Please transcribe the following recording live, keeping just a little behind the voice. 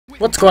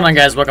What's going on,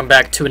 guys? Welcome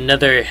back to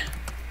another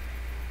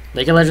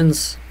League of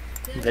Legends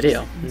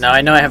video. Now,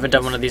 I know I haven't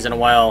done one of these in a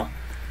while.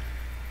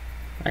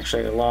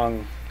 Actually, a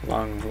long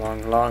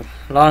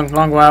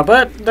while,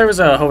 but there was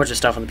a whole bunch of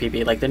stuff on the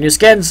PB, like the new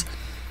skins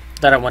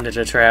that I wanted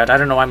to try out. I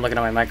don't know why I'm looking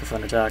at my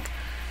microphone to talk.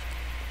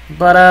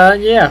 But,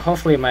 yeah,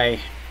 hopefully my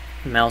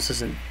mouse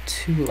isn't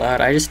too loud.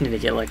 I just need to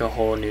get, like, a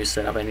whole new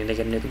setup. I need to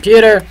get a new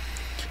computer,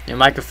 new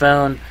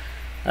microphone,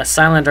 a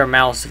silenter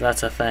mouse, if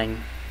that's a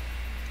thing.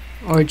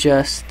 Or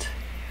just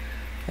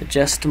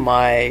adjust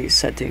my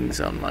settings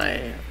on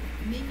my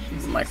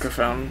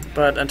microphone.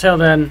 But until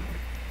then,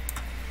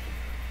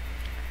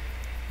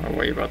 I'll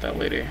worry about that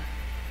later.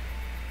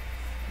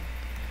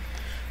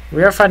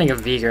 We are fighting a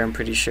Veigar, I'm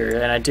pretty sure,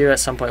 and I do at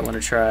some point want to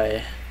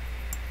try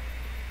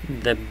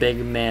the big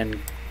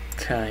man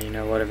Kane,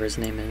 or whatever his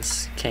name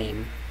is,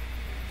 Kane.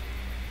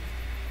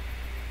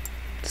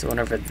 So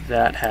whenever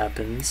that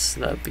happens,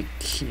 that would be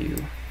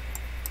Q.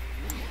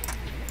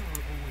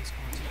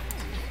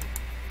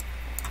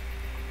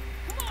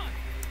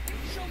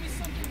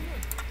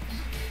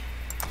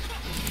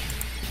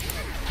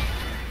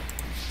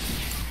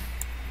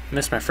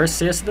 Missed my first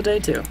CS of the day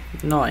too.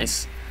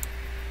 Nice.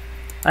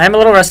 I am a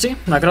little rusty,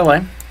 not gonna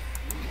lie.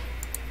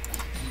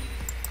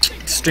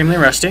 Extremely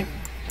rusty.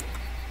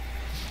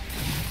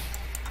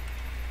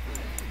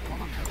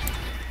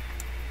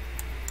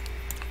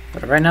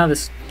 But right now,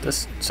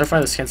 so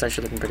far the skin's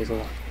actually looking pretty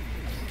cool.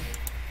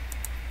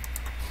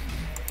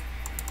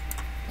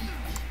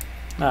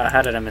 Ah,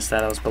 how did I miss that?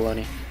 That was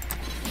baloney.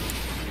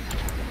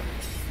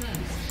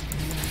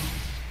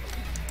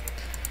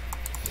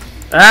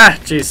 Ah,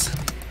 jeez.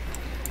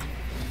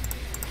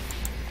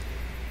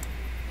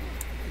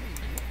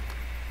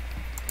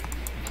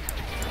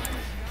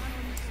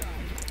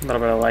 A little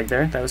bit of lag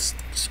there. That was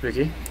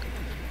spooky.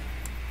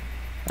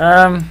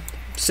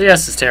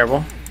 CS is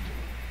terrible.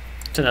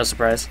 To no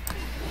surprise.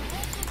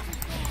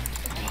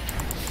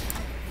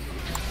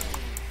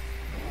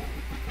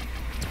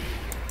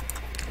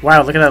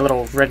 Wow, look at that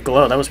little red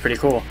glow. That was pretty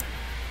cool.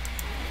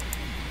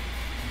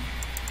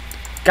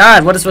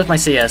 God, what is with my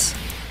CS?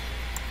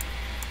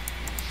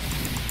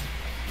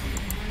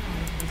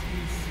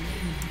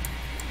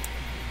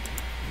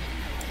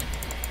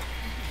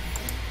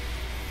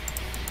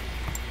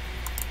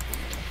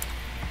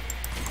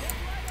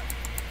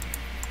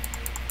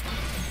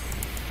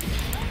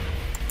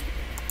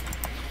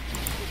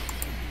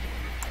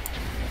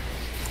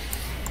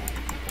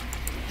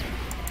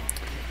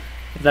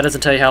 That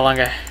doesn't tell you how long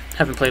I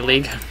haven't played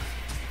League.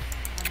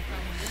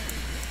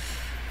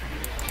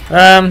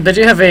 They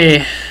do have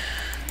the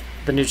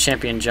new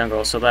champion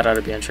jungle, so that ought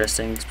to be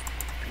interesting.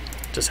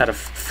 Just how to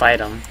fight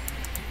them.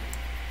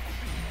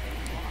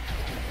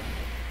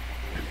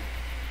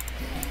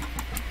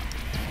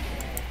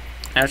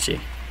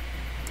 Ouchie.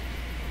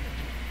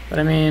 But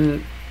I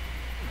mean,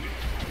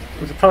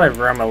 we could probably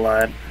roam a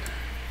lot.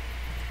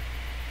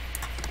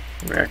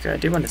 Ekko, I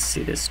do want to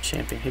see this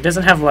champion. He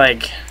doesn't have,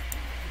 like...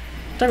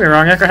 Don't get me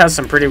wrong, Ekko has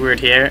some pretty weird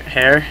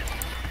hair.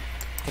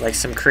 Like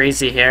some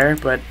crazy hair,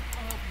 but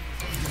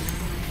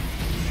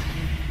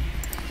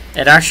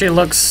it actually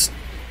looks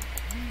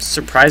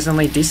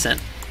surprisingly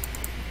decent.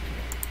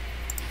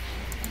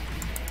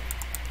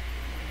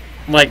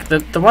 Like the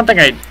one thing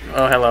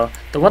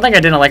the one thing I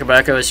didn't like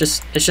about Ekko is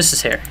just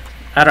his hair.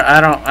 I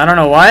don't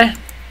know why.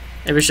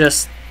 It was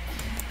just,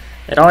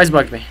 it always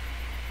bugged me.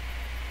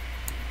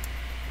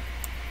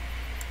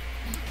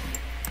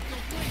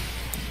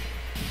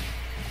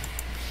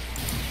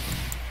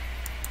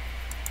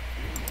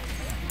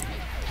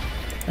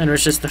 And it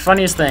was just the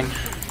funniest thing.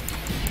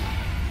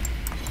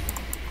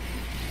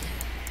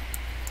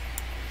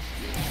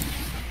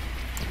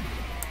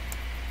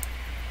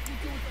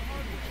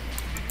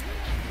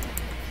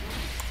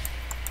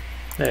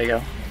 There you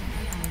go.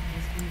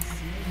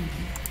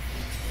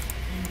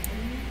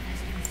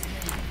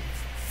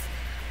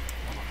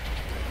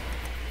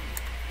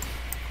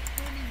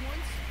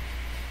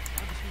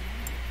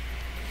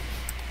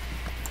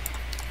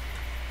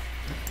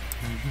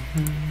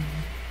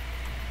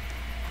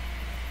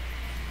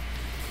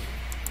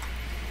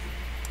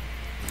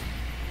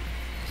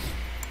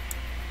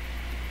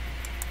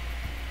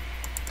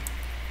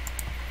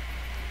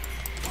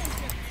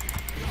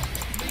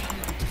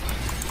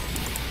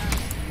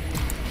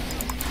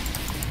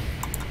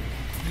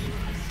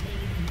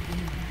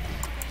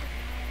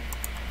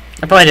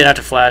 I probably didn't have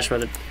to flash,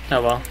 but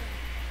oh well.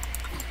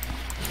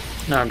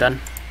 No, I'm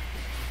done.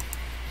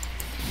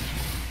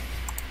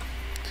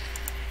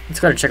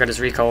 Let's go to check out his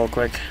recall real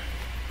quick.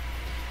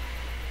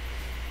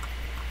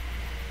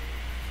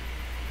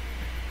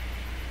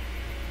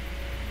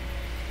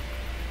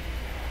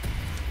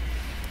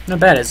 Not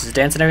bad. Is his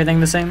dance and everything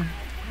the same?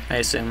 I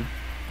assume.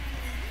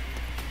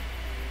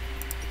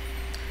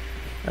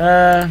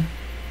 I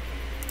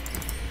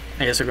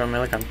guess we're going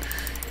Millicom.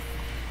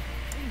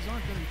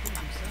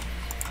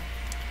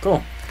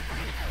 Cool.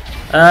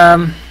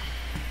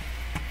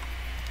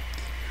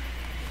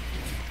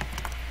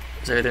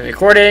 Is everything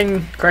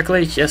recording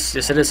correctly? Yes,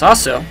 it is.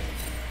 Also,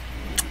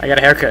 I got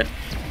a haircut.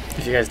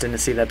 If you guys didn't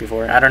see that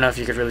before, I don't know if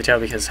you could really tell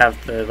because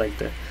half the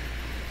the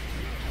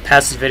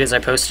past videos I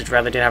posted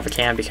rather didn't have a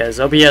cam because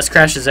OBS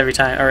crashes every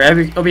time, or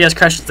OBS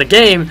crashes the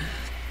game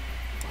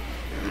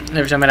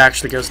every time it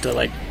actually goes to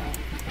like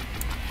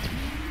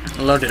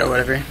load it or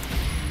whatever.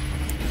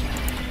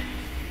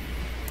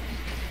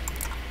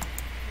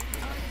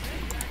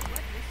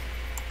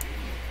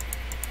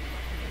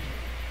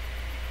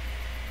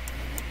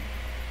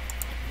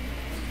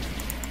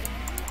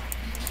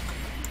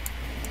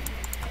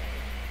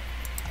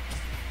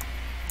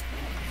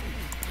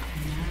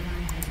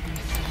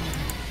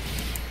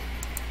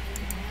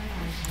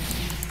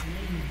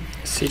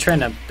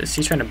 Is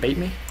he trying to bait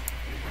me?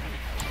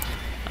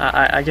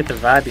 I get the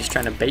vibe he's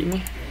trying to bait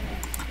me.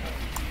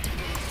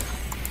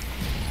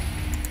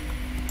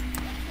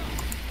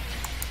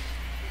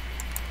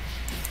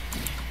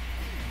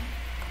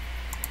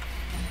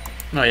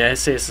 Oh yeah, his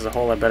CS is a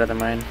whole lot better than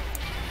mine.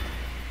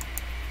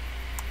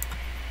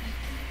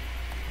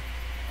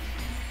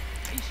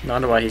 No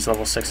wonder why he's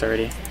level 6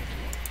 already.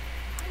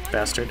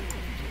 Bastard.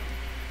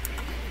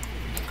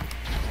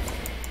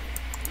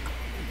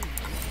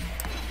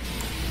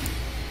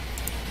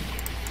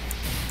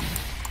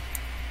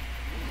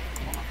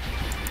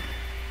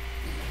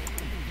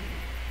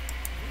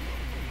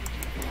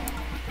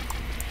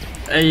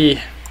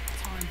 Hey.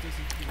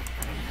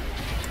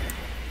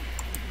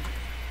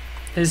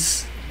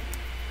 His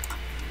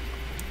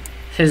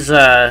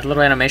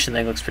little animation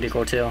thing looks pretty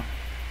cool too.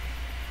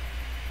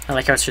 I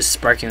like how it's just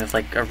sparking with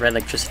like a red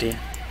electricity.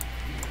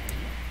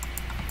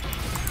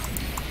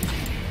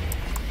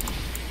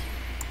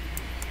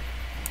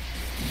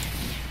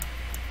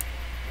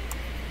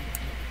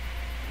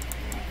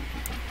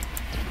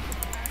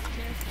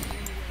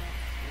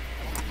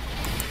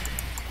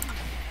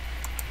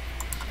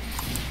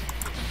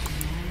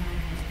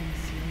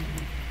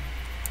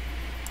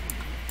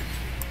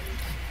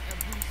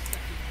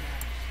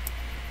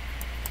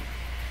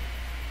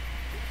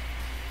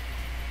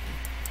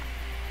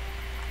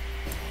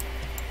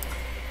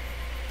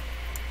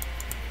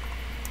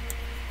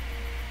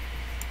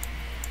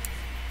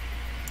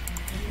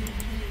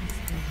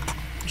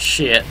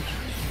 Shit.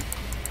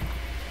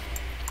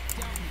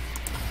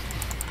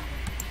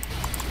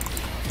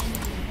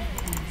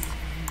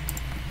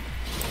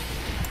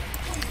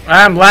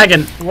 I'm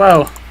lagging.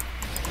 Whoa.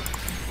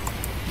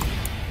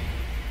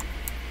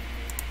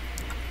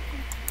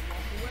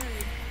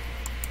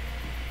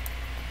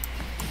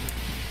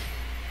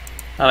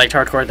 I liked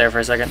hardcore there for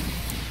a second.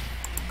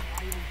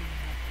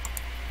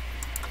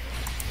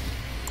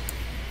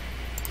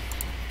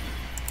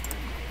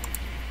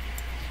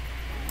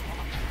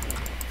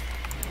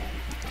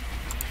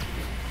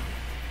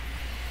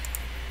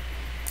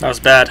 That was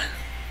bad.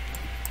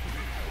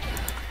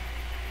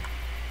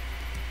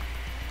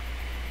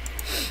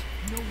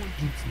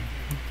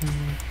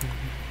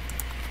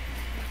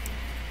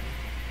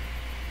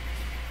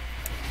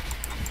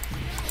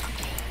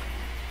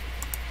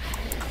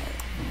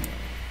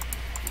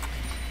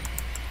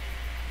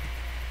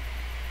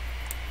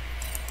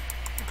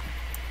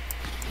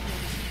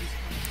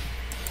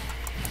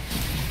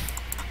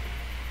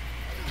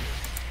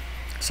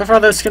 So far,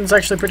 this skin's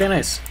actually pretty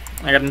nice.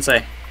 I gotta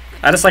say.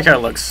 I just like how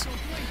it looks.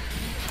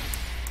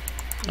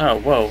 Oh,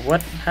 whoa,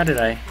 what? How did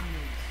I?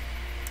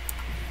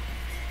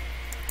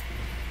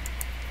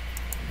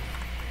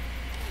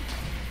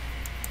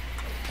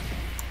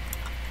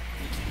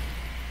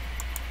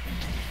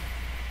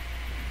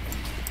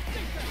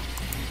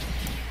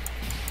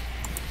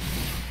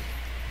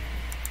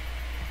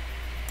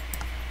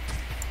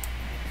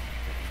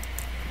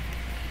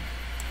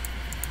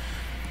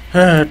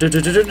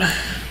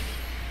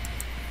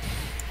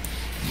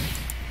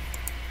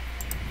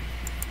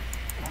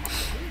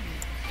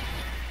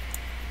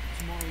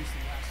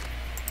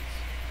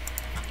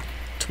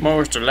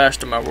 Tomorrow's the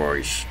last of my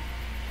worries.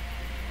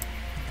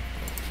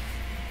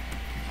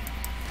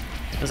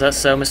 Is that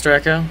so, Mr.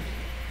 Ekko?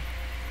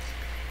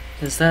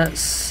 Is that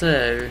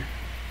so?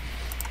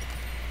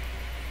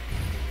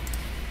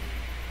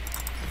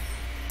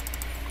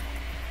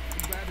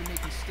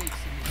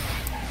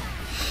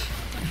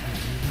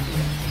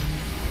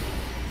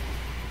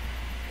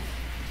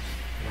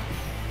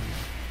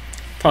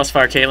 Pulse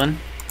fire, Caitlyn.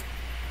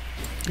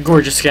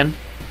 Gorgeous skin.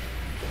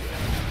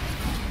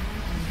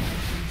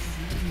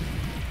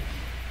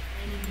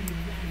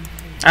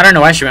 I don't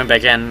know why she went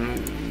back in.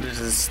 This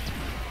is...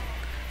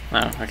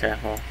 Oh, okay,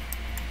 well...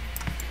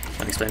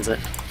 That explains it.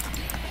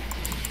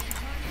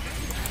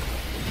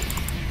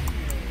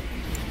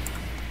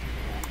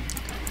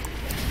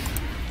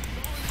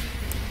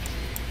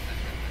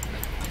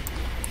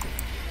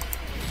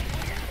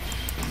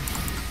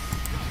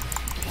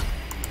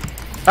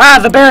 Ah,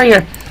 the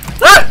barrier!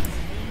 Ah!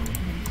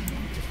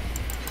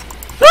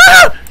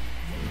 Ah!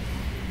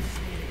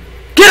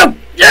 Get him!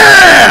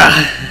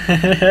 Yeah!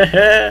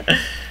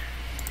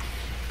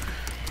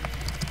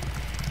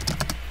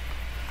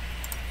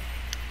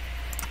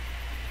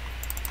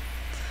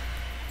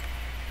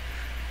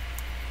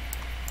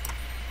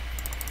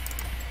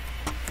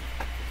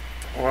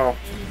 Well,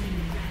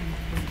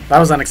 That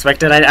was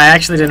unexpected. I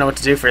actually didn't know what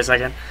to do for a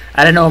second.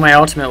 I didn't know what my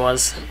ultimate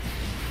was.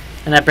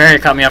 And that barrier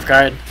caught me off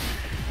guard.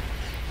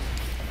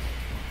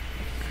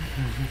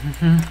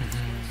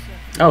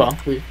 Oh well,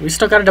 we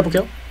still got a double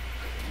kill.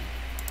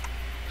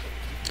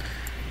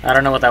 I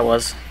don't know what that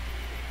was.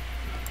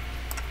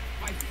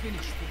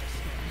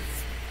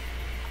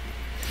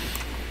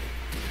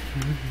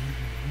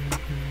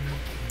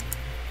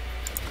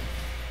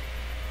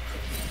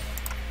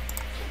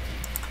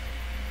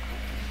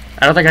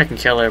 I don't think I can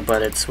kill her,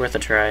 but it's worth a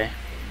try.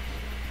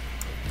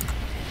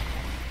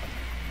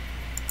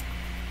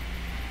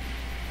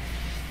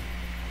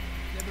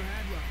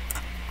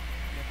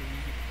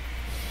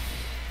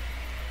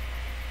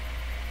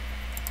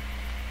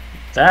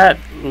 That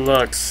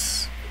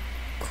looks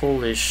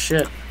cool as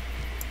shit.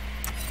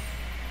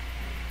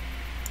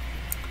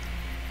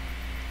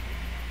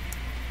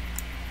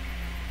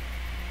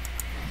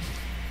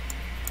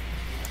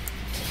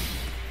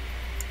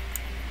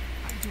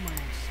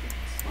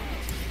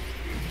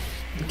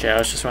 Okay, I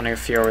was just wondering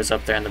if Fiora was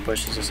up there in the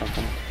bushes or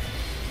something.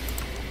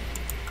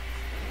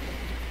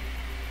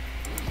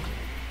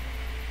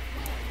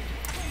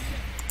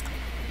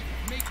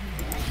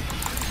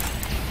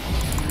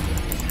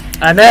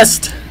 I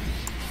missed!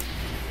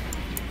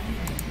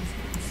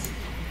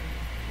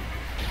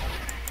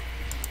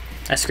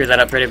 I screwed that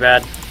up pretty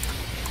bad.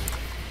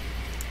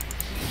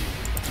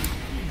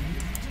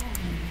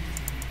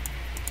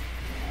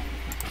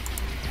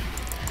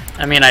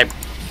 I mean, I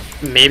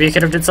maybe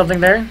could have did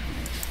something there.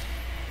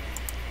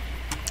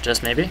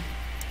 Just maybe.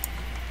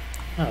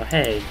 Oh,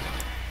 hey.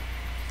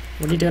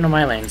 What are you doing in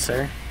my lane,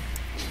 sir?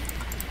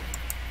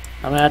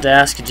 I'm gonna have to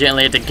ask you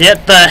gently to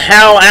get the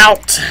hell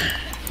out!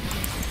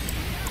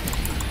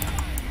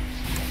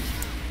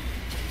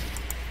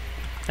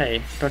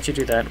 Hey, don't you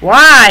do that.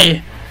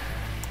 Why?!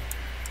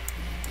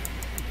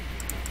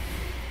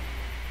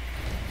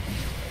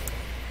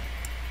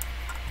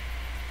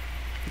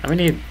 I'm gonna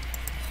need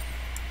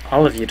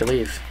all of you to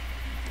leave.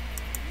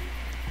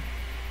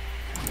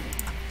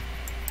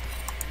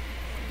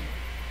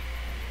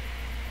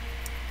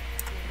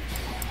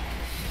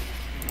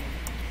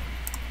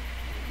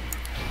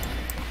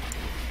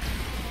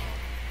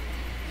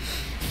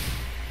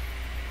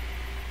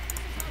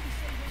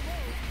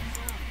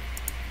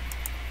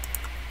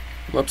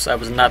 Whoops, I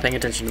was not paying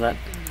attention to that.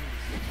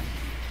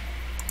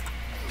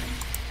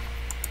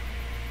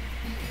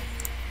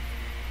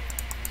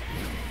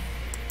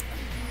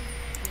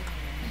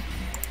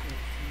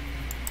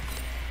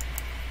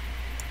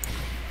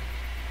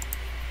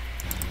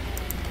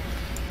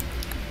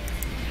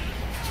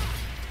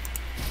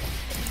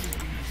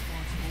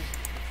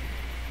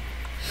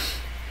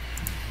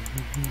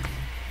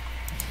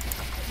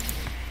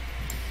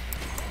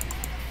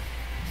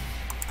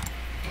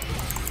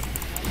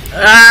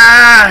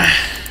 Ah!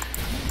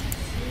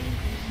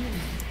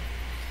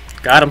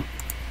 Got him.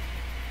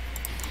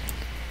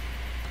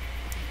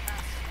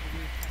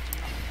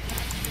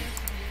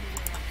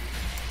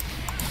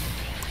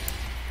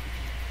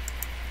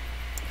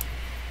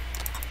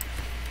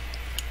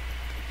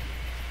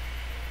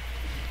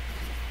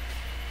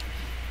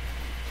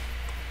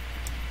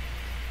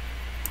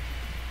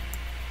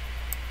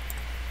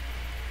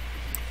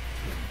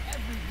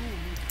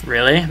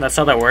 Really? That's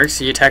how that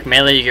works? You attack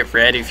melee, you get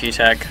red if you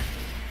attack.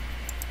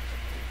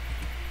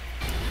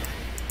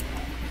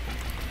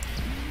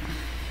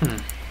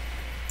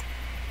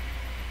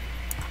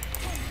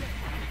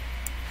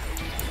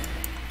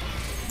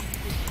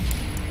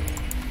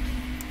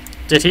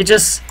 Did he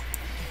just...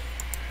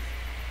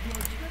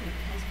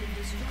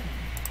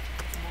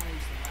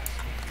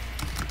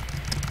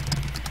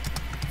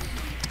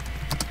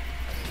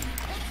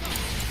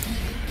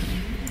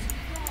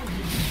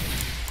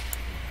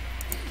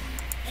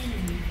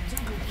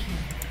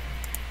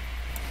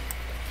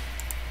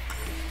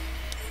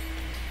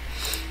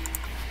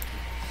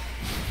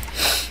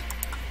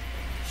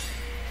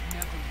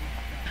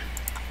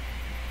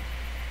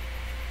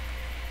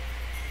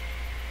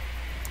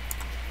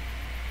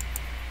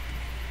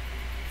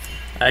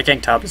 I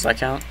ganked top, does that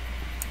count?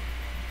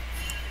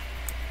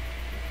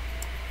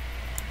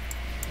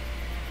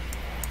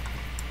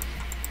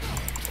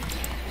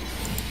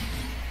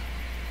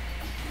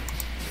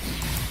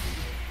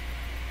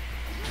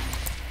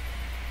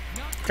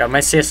 God,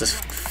 my CS is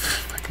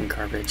fucking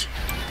garbage.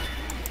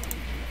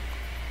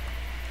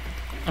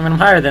 I mean, I'm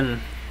higher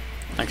than...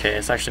 Okay,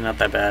 it's actually not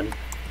that bad.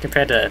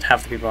 Compared to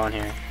half the people on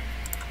here.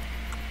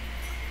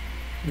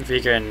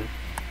 Vega and...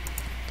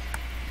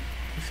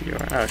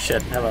 Fiora. Oh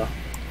shit, hello.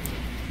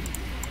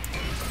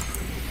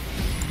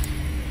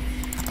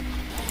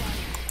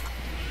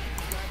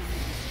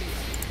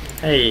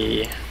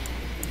 Hey.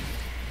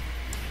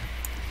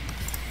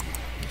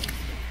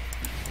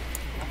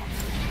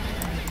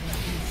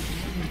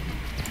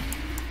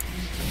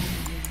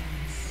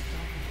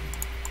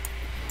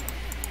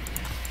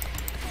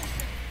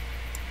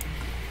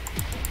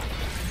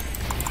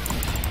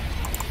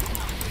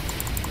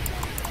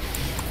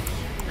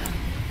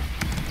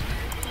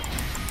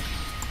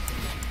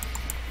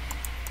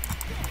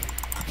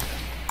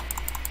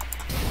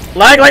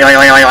 Lag.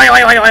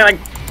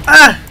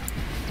 Ah!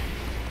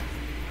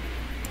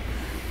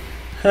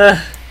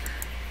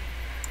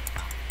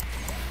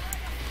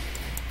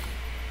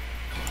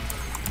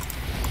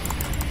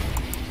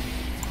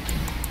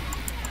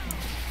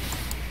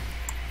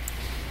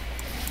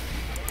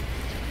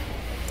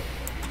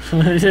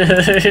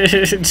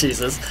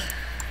 Jesus.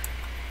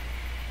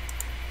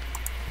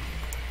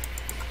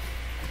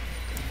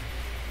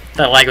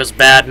 That lag was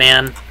bad,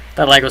 man.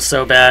 That lag was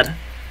so bad.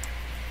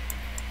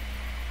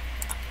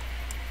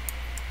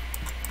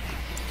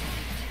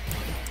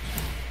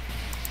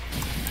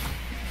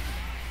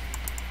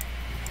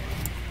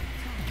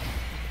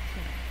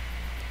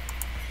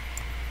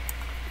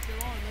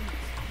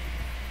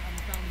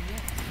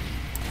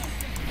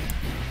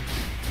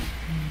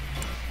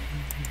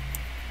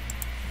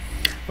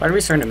 Why did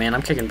we surrender, man?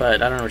 I'm kicking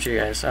butt. I don't know what you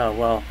guys. Oh,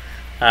 well.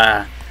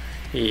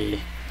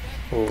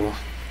 Ooh.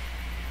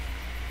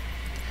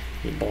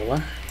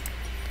 Ebola.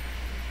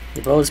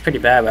 Ebola's pretty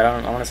bad, but I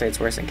want to say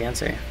it's worse than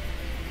cancer.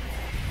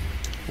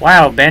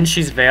 Wow,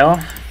 Banshee's Veil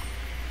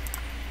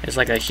is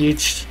like a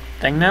huge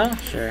thing now?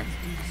 Sure.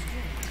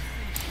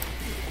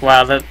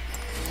 Wow,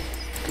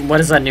 what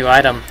is that new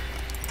item?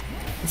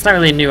 It's not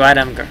really a new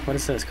item. What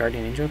is this?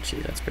 Guardian Angel? Gee,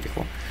 that's pretty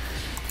cool.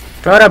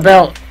 Proto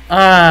Belt.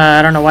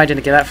 I don't know why I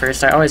didn't get that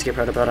first. I always get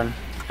Proto Belt on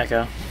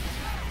Ekko.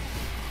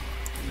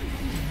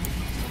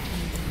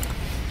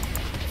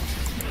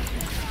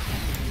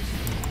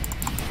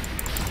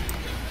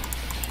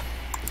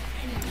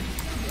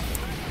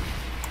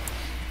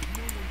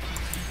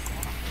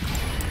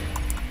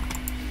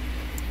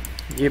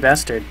 You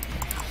bastard.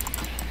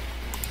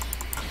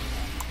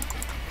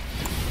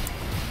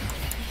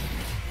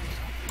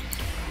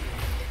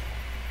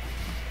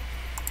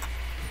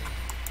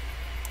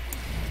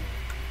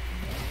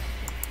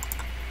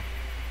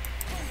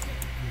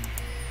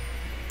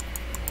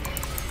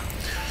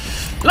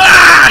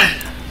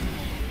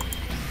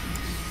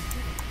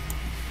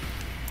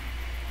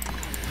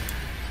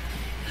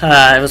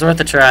 It was worth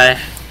a try.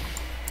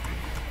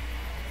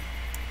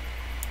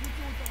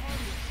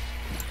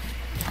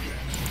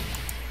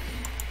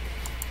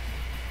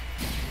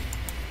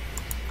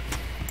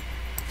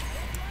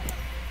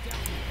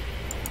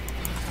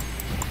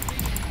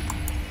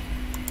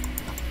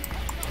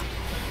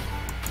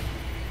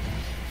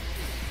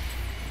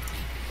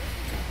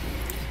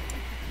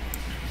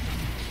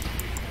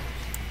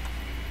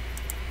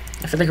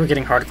 I feel like we're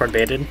getting hardcore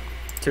baited.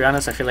 To be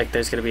honest, I feel like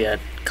there's gonna be a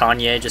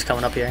Kanye just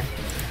coming up here.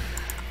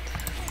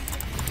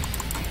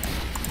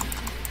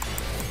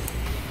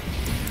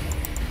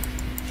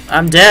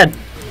 I'm dead.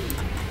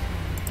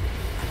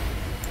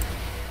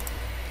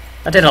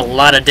 That did a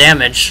lot of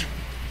damage.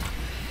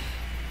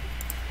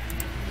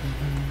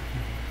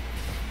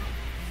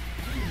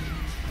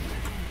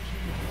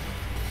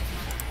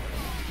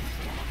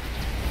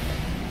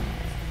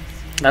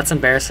 That's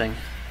embarrassing.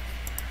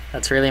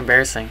 That's really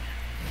embarrassing.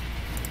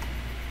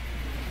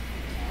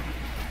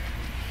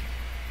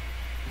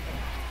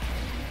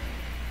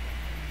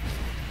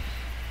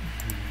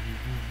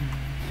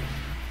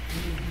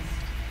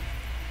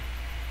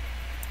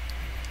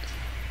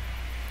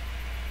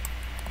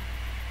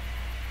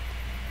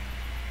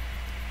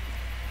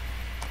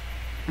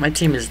 My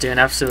team is doing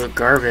absolute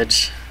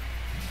garbage.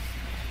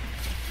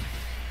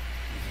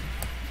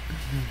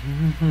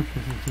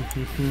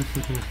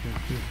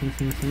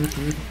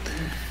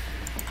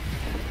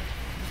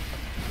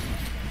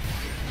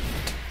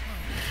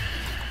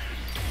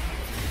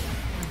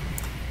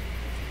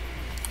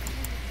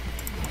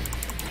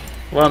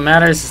 What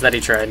matters is that he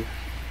tried.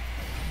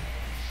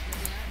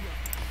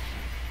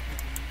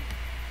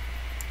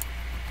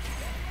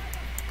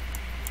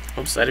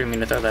 Oops, I didn't mean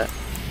to throw that.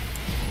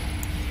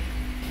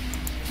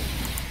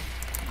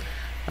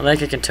 I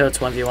like I can totes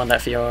 1v1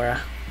 that Fiora.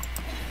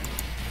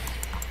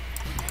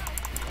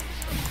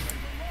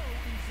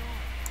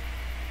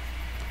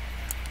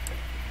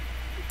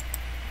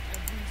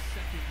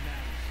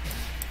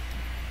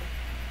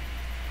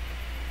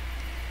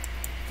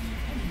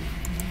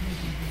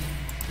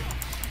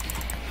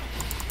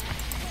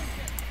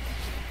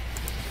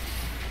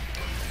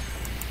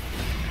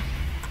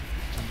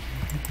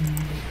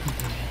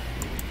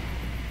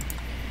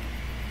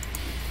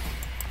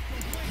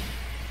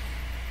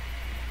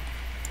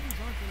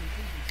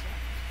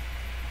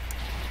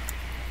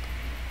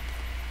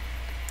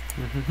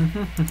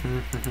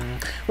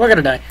 We're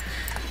gonna die.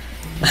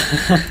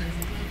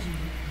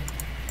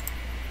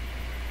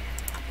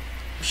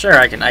 Sure,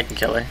 I can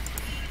kill her.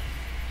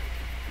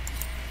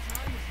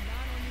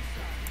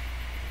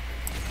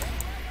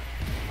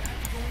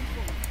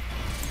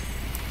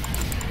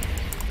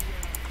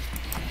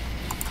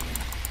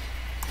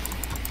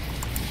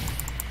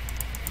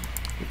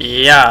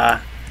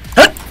 Yeah.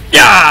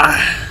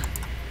 Yeah.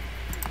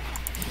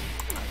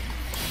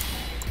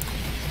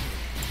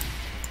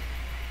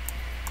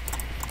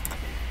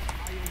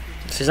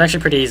 She's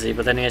actually pretty easy,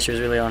 but then yeah, she was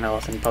really on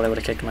health and probably would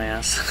have kicked my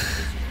ass.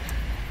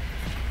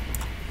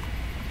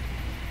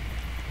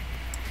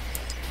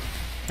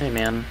 Hey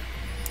man.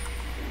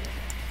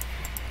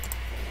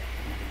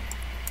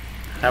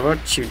 How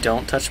about you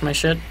don't touch my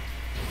shit?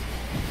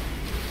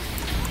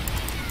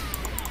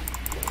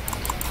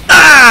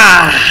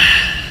 Ah!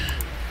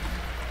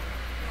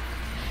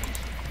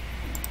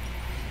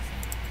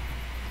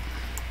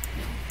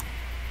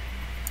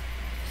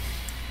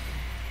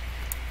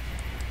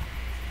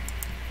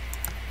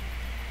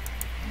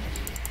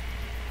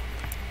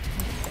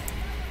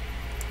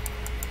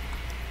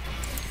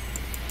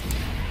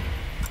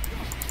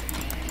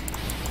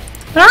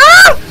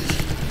 Ah!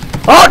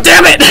 Oh,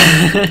 damn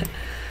it!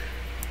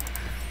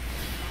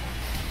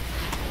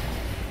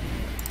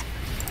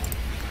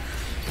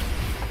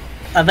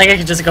 I think I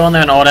could just go in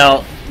there and ult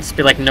out. Just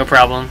be like, no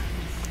problem.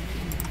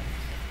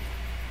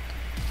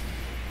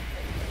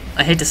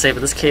 I hate to say, but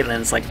this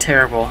Caitlyn's like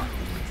terrible.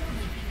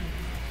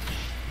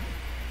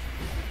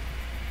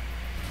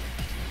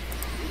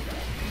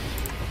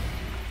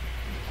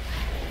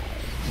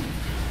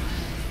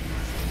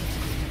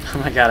 Oh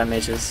my god, I'm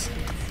mages.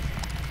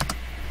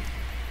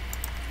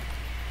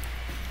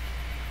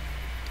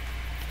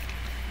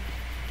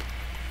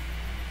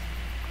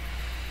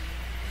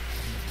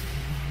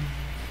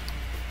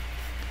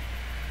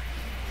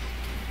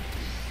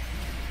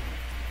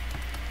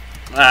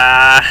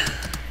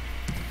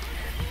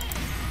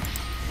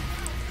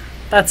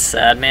 That's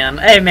sad, man.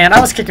 Hey, man, I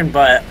was kicking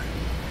butt.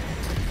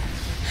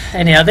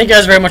 Anyhow, thank you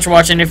guys very much for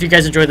watching. If you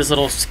guys enjoyed this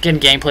little skin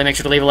gameplay, make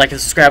sure to leave a like and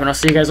subscribe, and I'll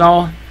see you guys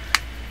all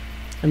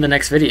in the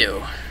next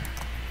video.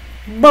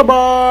 Bye-bye!